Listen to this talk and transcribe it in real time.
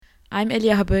I'm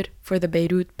Elia Habur for the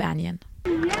Beirut Banyan.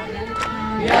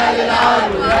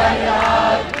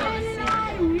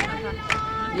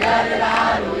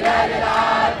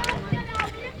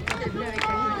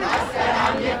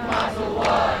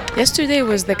 Yesterday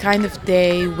was the kind of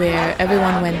day where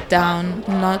everyone went down,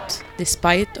 not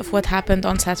despite of what happened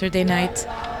on Saturday night,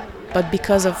 but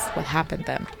because of what happened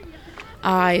then.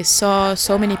 I saw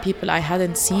so many people I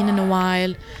hadn't seen in a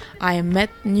while. I met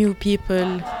new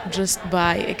people just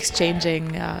by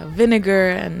exchanging vinegar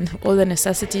and all the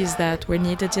necessities that were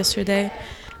needed yesterday.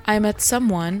 I met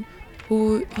someone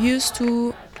who used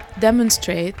to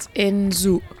demonstrate in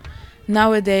Zoo.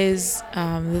 Nowadays,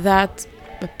 that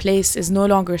place is no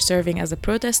longer serving as a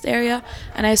protest area,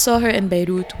 and I saw her in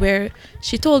Beirut where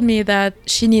she told me that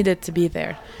she needed to be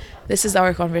there. This is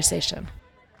our conversation.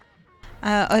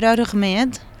 Arar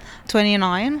Ghmed,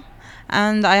 29,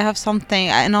 and I have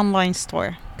an online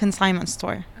store, consignment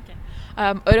store.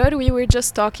 Aurora, we were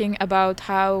just talking about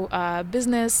how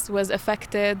business was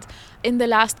affected in the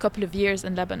last couple of years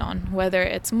in Lebanon, whether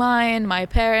it's mine, my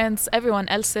parents, everyone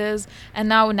else's, and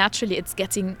now naturally it's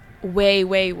getting way,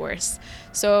 way worse.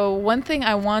 So one thing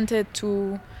I wanted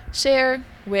to share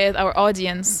with our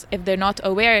audience, if they're not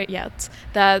aware yet,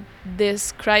 that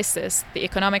this crisis, the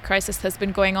economic crisis, has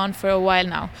been going on for a while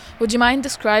now. Would you mind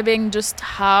describing just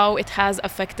how it has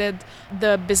affected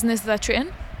the business that you're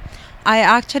in? I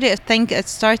actually think it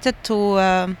started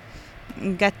to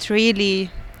get really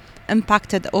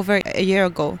impacted over a year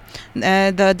ago.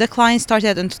 The decline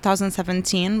started in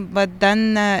 2017, but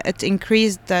then it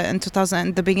increased in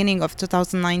the beginning of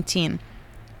 2019.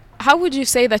 How would you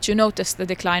say that you noticed the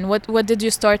decline? What did you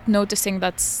start noticing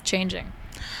that's changing?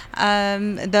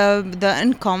 The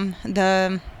income,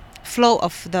 the flow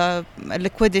of the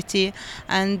liquidity,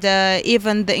 and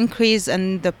even the increase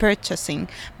in the purchasing.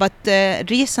 But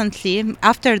recently,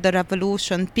 after the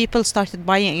revolution, people started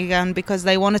buying again because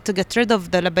they wanted to get rid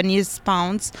of the Lebanese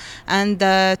pounds and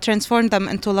transform them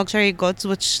into luxury goods,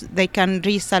 which they can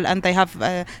resell, and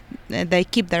they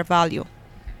keep their value.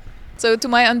 So to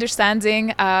my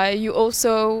understanding, you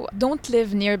also don't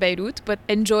live near Beirut, but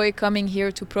enjoy coming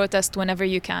here to protest whenever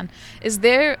you can. Is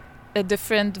there a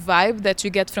different vibe that you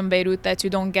get from Beirut that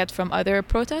you don't get from other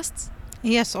protests?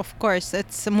 Yes, of course.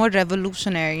 It's more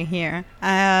revolutionary here.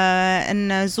 In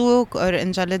Zouk or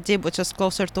in Jaladib, which is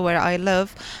closer to where I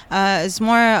live, it's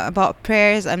more about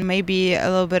prayers and maybe a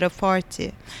little bit of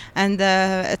party. And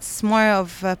it's more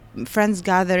of friends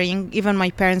gathering. Even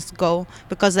my parents go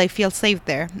because they feel safe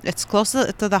there. It's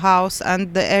closer to the house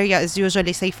and the area is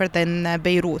usually safer than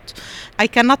Beirut. I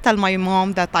cannot tell my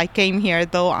mom that I came here,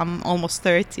 though I'm almost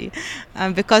 30,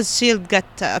 because she'll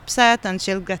get upset and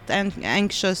she'll get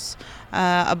anxious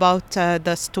about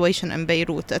the situation in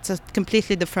Beirut. It's a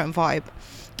completely different vibe.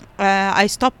 I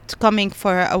stopped coming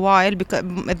for a while because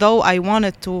though I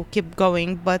wanted to keep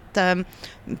going, but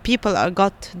people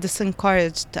got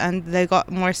disencouraged and they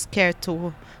got more scared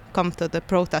to come to the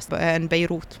protest in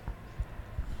Beirut.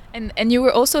 And you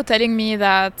were also telling me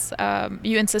that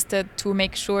you insisted to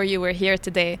make sure you were here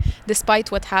today,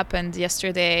 despite what happened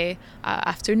yesterday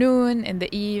afternoon, in the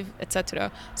eve,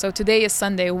 etc. So today is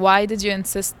Sunday. Why did you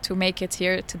insist to make it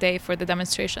here today for the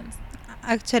demonstrations?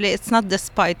 Actually, it's not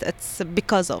despite, it's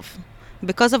because of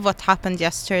what happened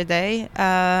yesterday,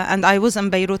 and I was in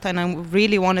Beirut and I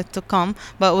really wanted to come,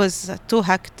 but it was too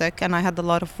hectic and I had a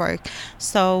lot of work.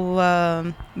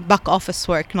 So back office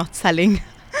work, not selling.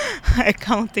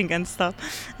 Accounting and stuff,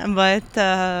 but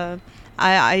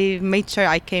I made sure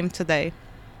I came today.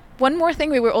 One more thing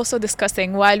we were also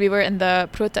discussing while we were in the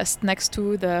protest next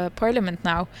to the parliament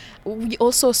now, we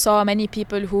also saw many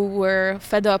people who were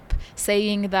fed up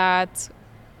saying that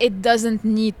it doesn't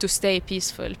need to stay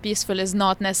peaceful. Peaceful is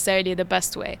not necessarily the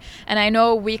best way. And I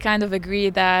know we kind of agree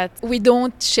that we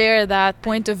don't share that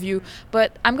point of view,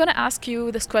 but I'm going to ask you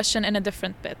this question in a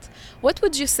different bit. What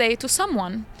would you say to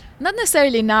someone, not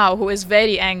necessarily now, who is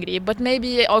very angry, but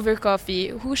maybe over coffee,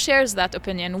 who shares that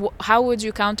opinion? How would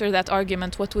you counter that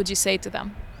argument? What would you say to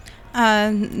them?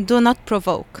 Do not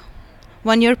provoke.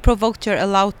 When you're provoked, you're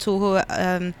allowed to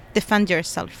defend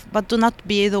yourself, but do not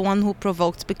be the one who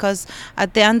provoked, because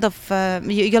at the end of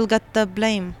you'll get the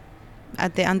blame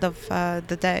at the end of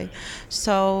the day.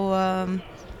 So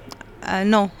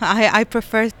no, I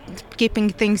prefer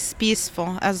keeping things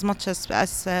peaceful as much as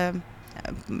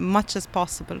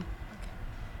possible.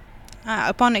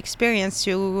 Upon experience,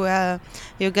 you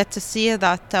get to see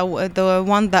that the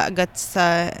one that gets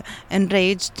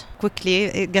enraged quickly,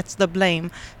 it gets the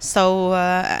blame. So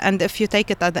and if you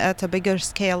take it at a bigger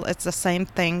scale, it's the same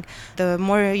thing. The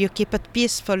more you keep it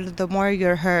peaceful, the more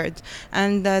you're heard.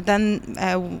 And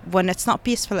then when it's not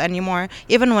peaceful anymore,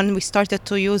 even when we started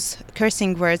to use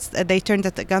cursing words, they turned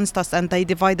it against us and they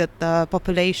divided the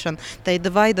population. They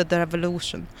divided the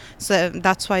revolution. So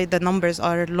that's why the numbers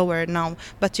are lower now.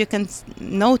 But you can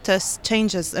notice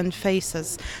changes in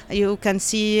faces. You can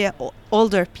see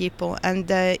older people and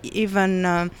even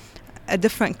a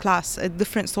different class, a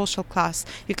different social class.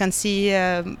 You can see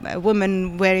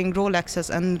women wearing Rolexes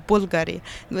and Bulgari.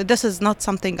 This is not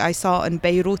something I saw in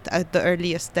Beirut at the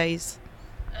earliest days.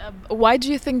 Why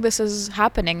do you think this is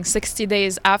happening 60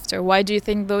 days after? Why do you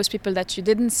think those people that you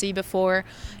didn't see before,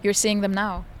 you're seeing them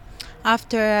now?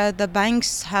 After the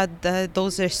banks had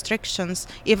those restrictions,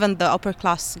 even the upper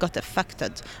class got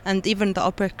affected. And even the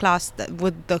upper class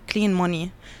with the clean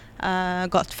money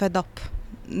got fed up.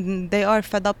 They are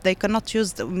fed up. They cannot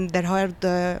use their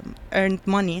hard-earned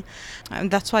money. And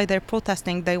that's why they're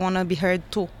protesting. They want to be heard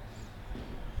too.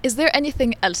 Is there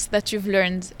anything else that you've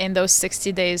learned in those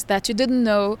 60 days that you didn't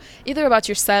know, either about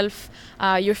yourself,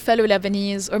 your fellow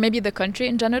Lebanese, or maybe the country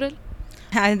in general?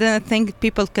 I don't think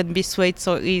people can be swayed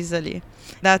so easily.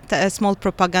 That small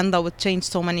propaganda would change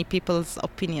so many people's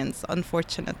opinions,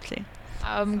 unfortunately.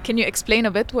 Can you explain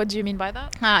a bit? What do you mean by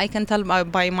that? I can tell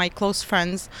by my close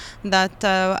friends that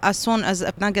as soon as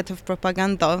a negative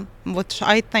propaganda, which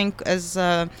I think is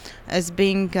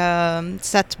being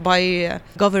set by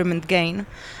government gain,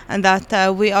 and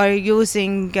that we are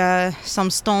using some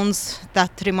stones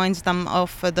that reminds them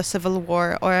of the civil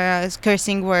war or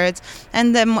cursing words,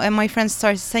 and my friends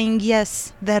start saying,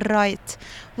 yes, they're right.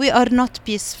 We are not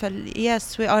peaceful.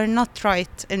 Yes, we are not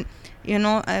right. And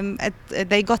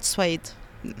they got swayed,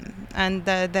 and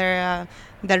their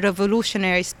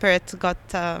revolutionary spirit got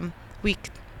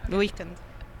weakened.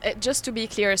 Just to be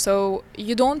clear, so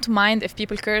you don't mind if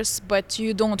people curse, but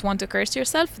you don't want to curse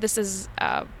yourself? This is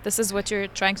what you're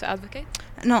trying to advocate?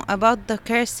 No, about the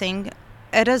cursing,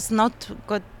 it is not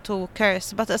good to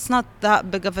curse, but it's not that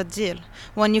big of a deal.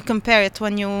 When you compare it,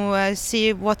 when you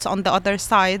see what's on the other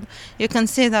side, you can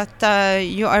see that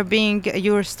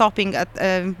you're stopping at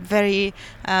a very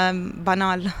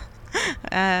banal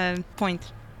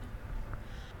point.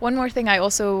 One more thing I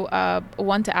also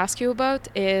want to ask you about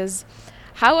is,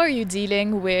 how are you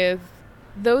dealing with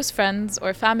those friends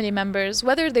or family members,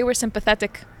 whether they were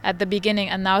sympathetic at the beginning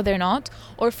and now they're not,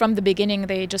 or from the beginning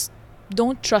they just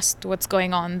don't trust what's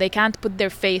going on. They can't put their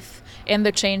faith in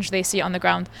the change they see on the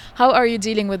ground. How are you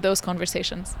dealing with those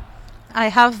conversations? I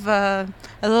have a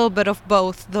little bit of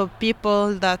both. The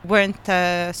people that weren't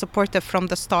supportive from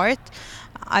the start,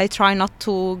 I try not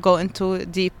to go into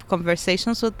deep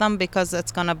conversations with them because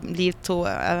it's going to lead to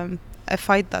a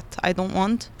fight that I don't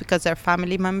want, because they're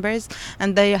family members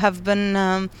and they have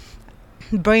been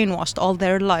brainwashed all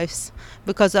their lives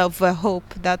because of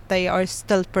hope that they are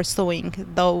still pursuing,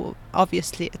 though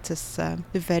obviously it is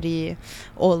very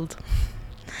old.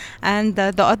 And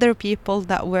the other people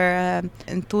that were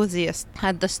enthusiasts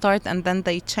at the start and then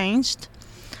they changed,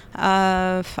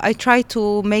 I try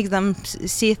to make them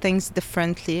see things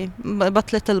differently,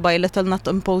 but little by little, not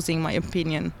imposing my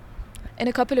opinion. In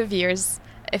a couple of years,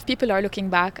 if people are looking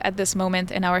back at this moment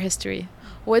in our history,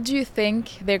 what do you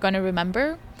think they're going to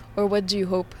remember, or what do you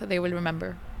hope they will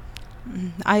remember?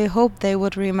 I hope they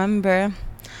would remember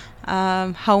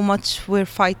how much we're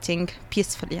fighting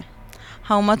peacefully,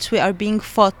 how much we are being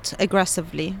fought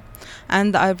aggressively.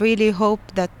 And I really hope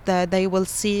that they will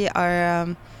see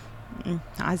our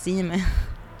azime,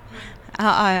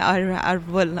 our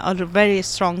will, our very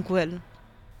strong will.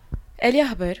 Elia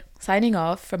Haber, signing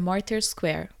off from Martyrs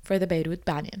Square for the Beirut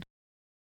Banyan.